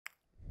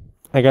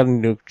I got a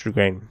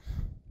Nutrigrain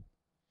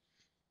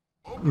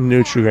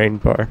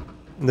bar.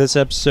 This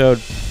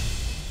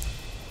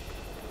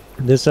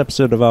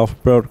episode of Alpha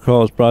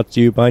Protocol is brought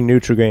to you by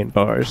Nutrigrain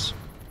bars.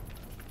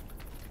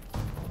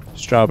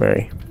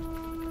 Strawberry.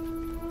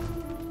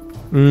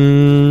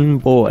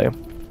 Boy.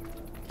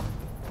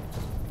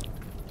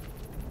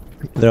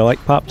 They're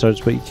like Pop-Tarts,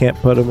 but you can't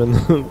put them in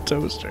the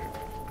toaster.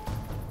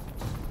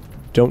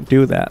 Don't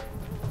do that.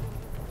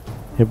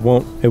 It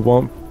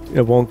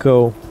won't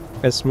go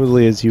as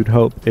smoothly as you'd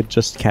hope. It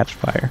just catch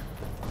fire.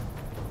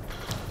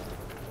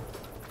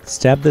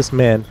 Stab this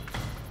man.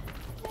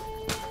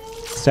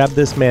 Stab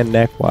this man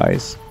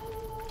neckwise.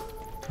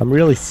 I'm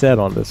really set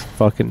on this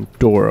fucking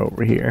door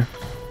over here.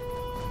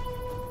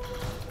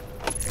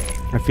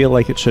 I feel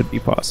like it should be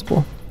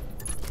possible.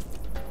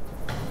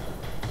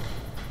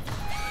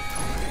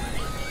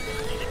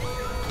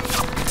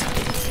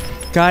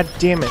 God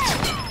damn it.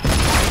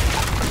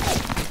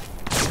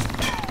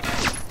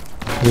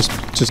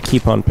 Just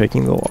keep on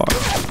picking the lock.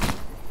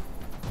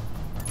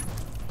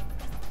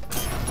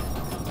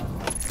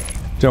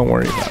 Don't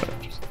worry about it.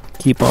 Just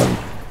keep on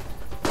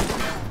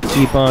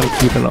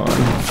keeping on.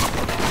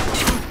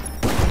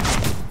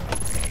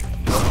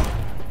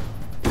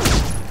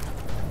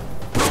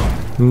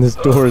 And this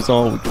door is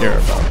all we care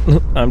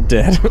about. I'm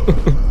dead.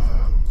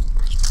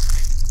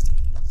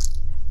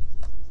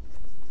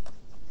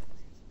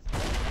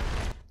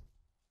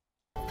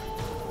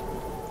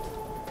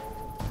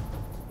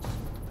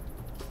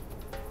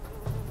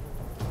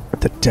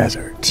 The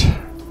desert.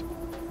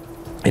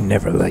 I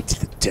never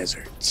liked the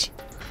desert.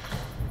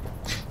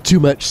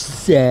 Too much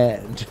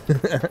sand.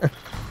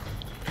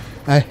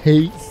 I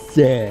hate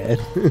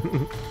sand.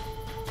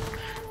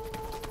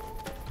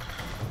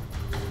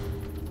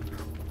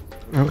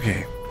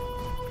 Okay.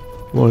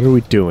 What are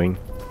we doing?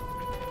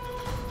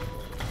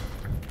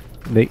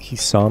 He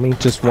saw me?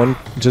 Just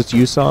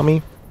you saw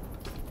me?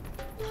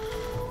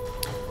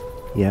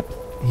 Yep.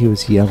 He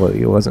was yellow,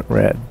 he wasn't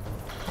red.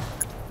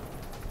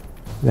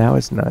 That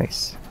was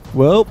nice.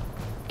 Well,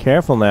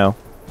 careful now.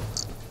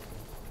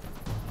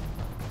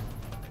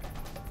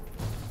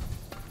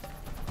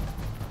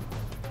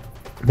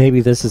 Maybe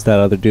this is that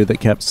other dude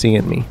that kept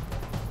seeing me.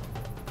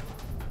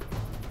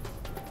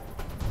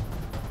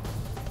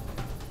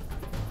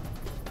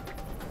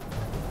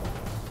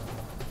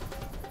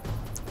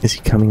 Is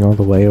he coming all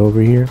the way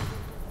over here?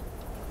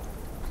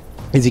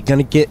 Is he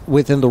gonna get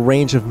within the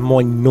range of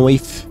my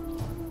knife?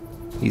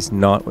 He's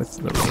not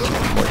within the range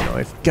of my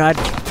knife. God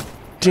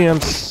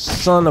damn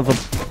son of a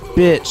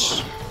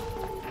bitch.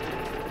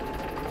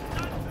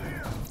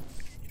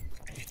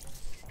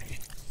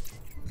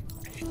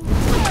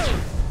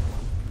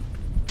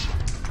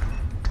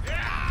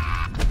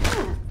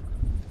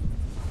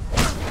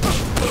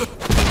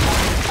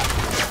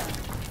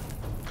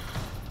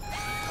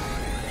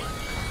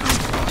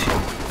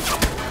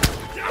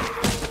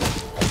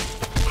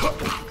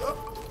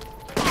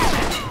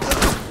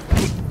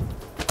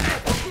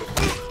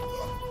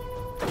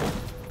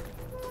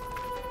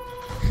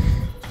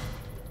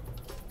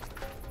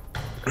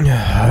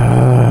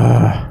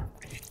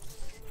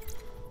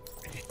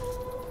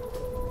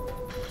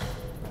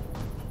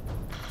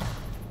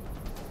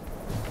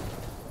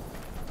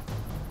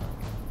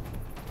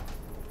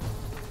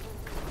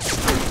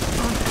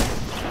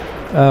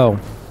 Oh.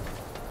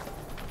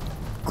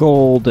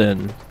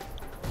 Golden.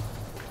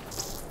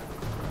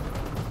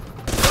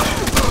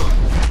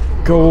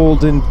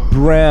 Golden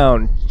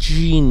brown.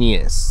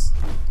 Genius.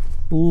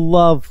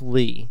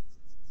 Lovely.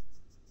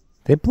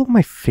 They blew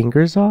my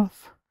fingers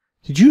off?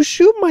 Did you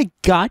shoot my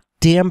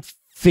goddamn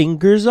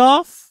fingers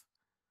off?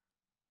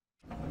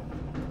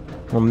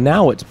 Well,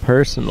 now it's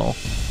personal.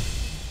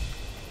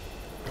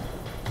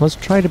 Let's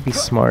try to be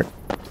smart.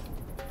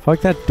 Fuck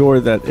that door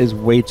that is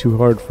way too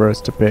hard for us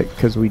to pick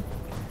because we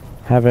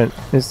haven't...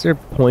 Is there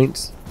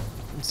points?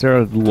 Is there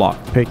a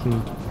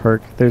lock-picking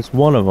perk? There's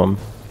one of them.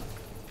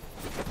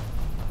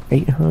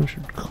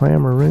 800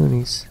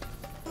 Clamaroonies.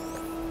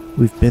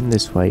 We've been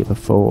this way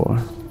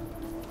before.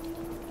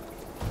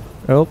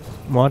 Oh,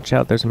 watch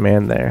out, there's a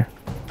man there.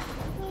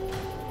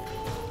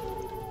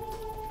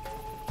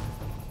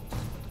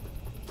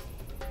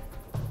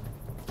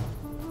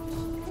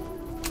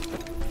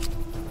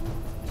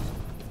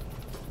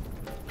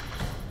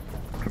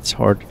 It's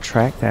hard to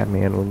track that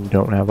man when you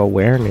don't have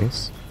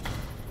awareness.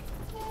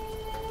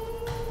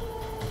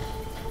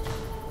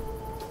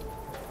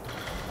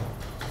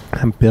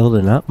 I'm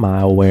building up my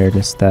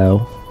awareness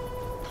though.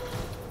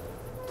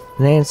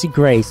 Nancy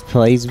Grace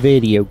plays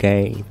video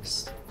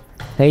games.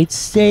 They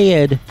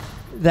said,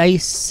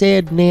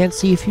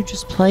 Nancy, if you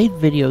just played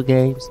video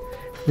games,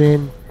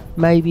 then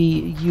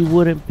maybe you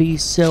wouldn't be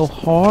so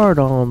hard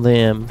on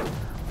them.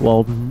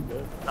 Well,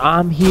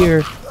 I'm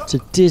here to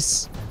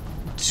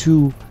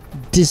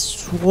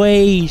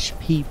dissuade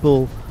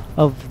people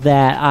of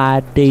that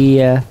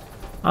idea.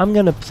 I'm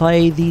gonna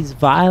play these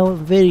violent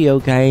video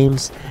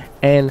games,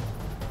 and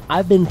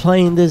I've been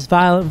playing this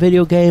violent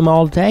video game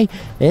all day.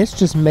 It's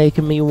just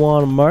making me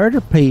want to murder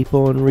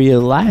people in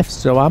real life,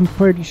 so I'm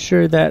pretty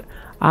sure that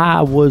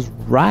I was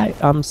right.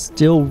 I'm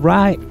still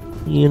right.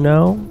 You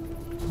know?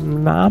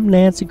 I'm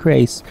Nancy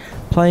Grace.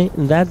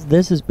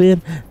 This has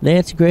been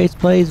Nancy Grace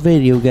Plays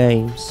Video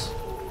Games.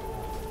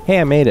 Hey,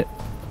 I made it.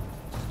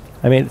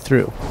 I made it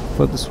through.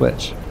 Flip the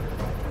switch.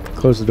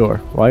 Close the door.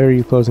 Why are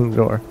you closing the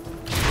door?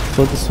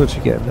 Flip the switch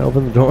again.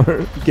 Open the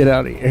door. Get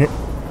out of here.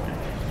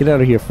 Get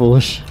out of here,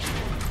 foolish.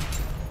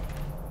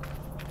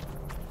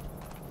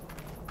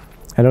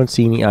 I don't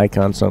see any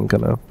icons, so I'm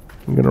gonna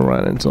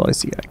run until I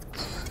see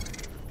icons.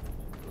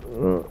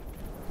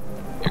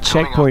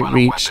 Checkpoint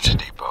reached.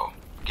 Depot.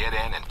 Get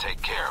in and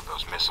take care of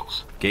those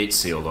missiles. Gate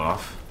sealed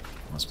off.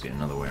 Must be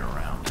another way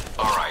around.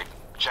 All right.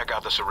 Check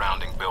out the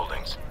surrounding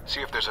buildings.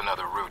 See if there's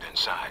another route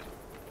inside.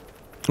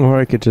 Or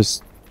I could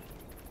just...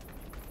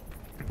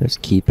 There's a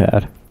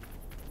keypad.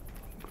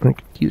 I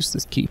could use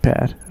this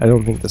keypad. I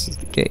don't think this is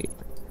the gate.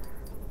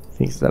 I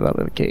think it's that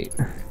other gate.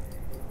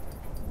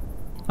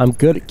 I'm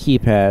good at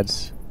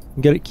keypads.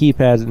 I'm good at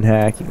keypads and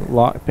hacking.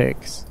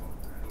 Lockpicks.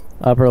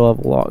 Upper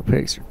level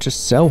lockpicks are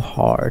just so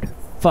hard.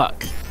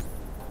 Fuck.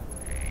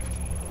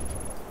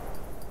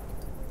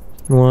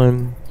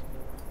 1,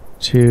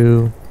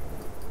 2,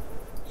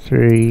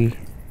 3,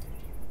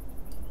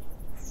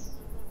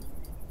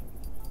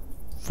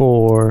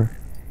 4,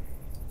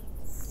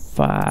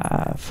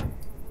 5,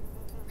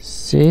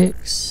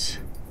 6,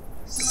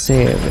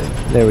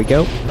 7. There we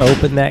go.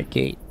 Open that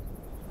gate.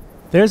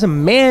 There's a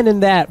man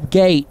in that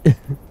gate.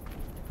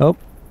 Oh.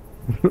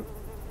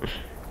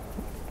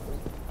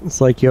 It's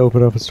like you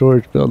open up a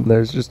storage building,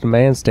 there's just a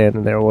man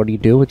standing there. What do you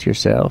do with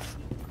yourself?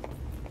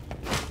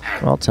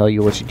 I'll tell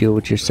you what you do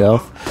with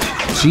yourself.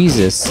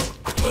 Jesus.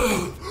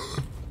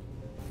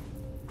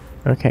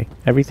 Okay,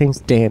 everything's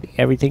dandy.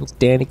 Everything's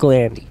dandy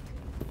glandy.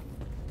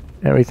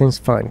 Everything's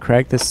fine.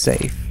 Crack this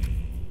safe.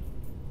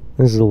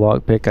 This is a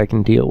lockpick I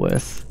can deal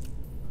with.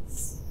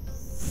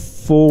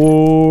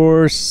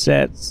 4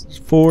 sets,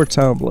 4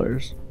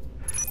 tumblers,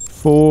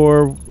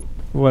 4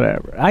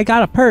 whatever. I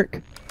got a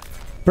perk.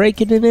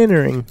 Breaking and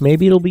entering.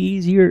 Maybe it'll be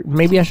easier.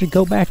 Maybe I should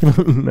go back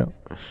and no.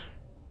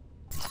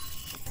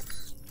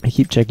 I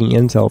keep checking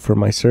intel for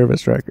my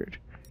service record.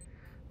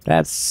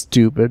 That's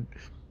stupid.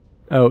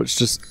 Oh, it's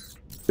just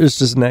an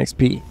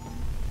XP.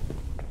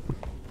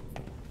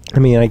 I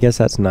mean, I guess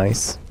that's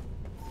nice.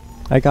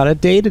 I got a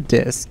data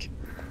disk.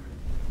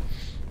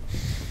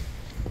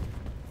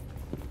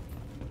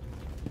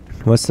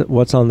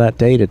 What's on that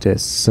data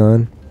disk,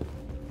 son?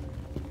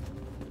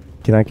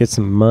 Can I get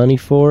some money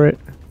for it?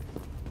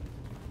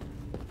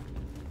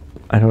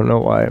 I don't know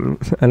why I'm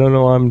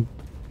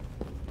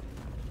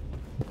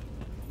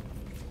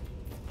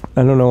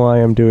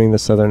doing the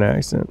southern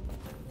accent.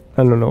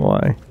 I don't know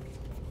why.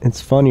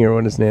 It's funnier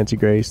when it's Nancy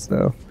Grace,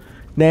 though.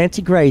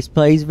 Nancy Grace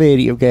plays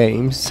video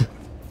games.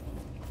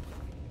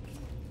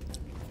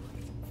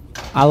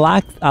 I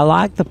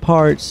like the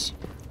parts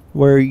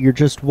where you're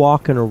just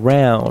walking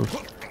around.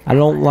 I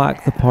don't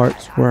like the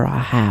parts where I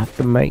have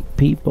to make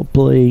people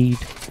bleed.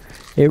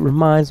 It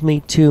reminds me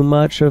too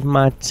much of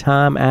my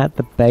time at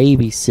the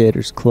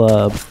Babysitters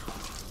Club.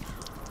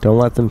 Don't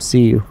let them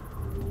see you.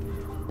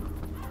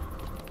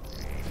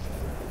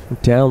 I'm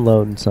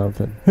downloading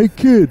something. Hey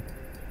kid!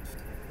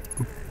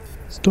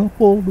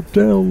 Stop all the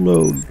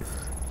download.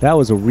 That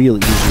was a real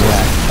easy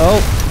hack.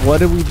 Oh, what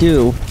did we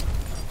do?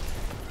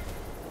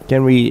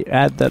 Can we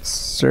add that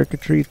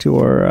circuitry to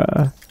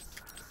our,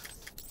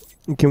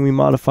 can we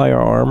modify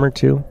our armor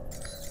too?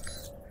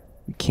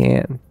 We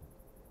can.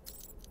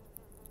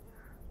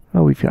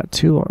 Oh, we've got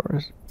 2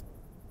 armors.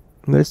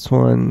 This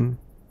one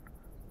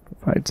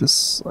provides us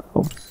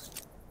slow.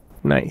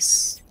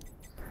 Nice.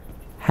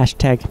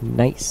 Hashtag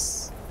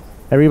nice.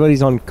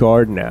 Everybody's on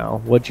guard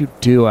now. What'd you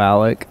do,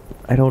 Alec?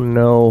 I don't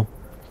know.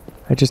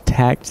 I just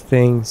hacked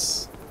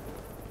things.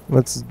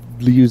 Let's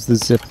use the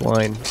zip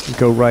line and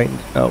go right.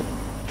 Oh,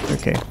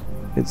 okay.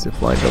 It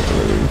zip lined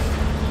over the roof.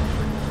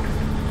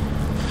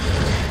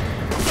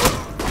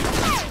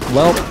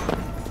 Well,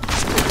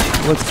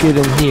 let's get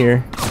in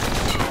here.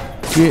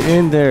 Get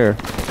in there.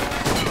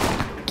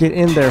 Get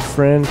in there,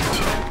 friend.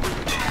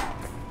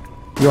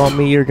 You want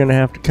me, you're gonna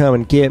have to come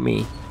and get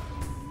me.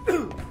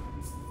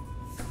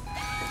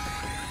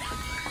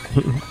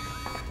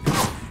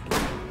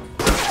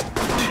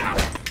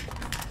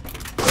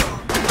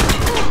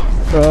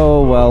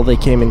 Oh, well, they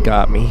came and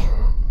got me.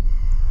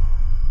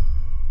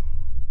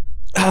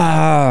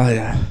 Ah,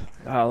 yeah.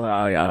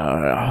 Oh,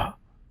 yeah.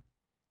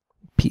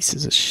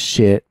 Pieces of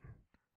shit.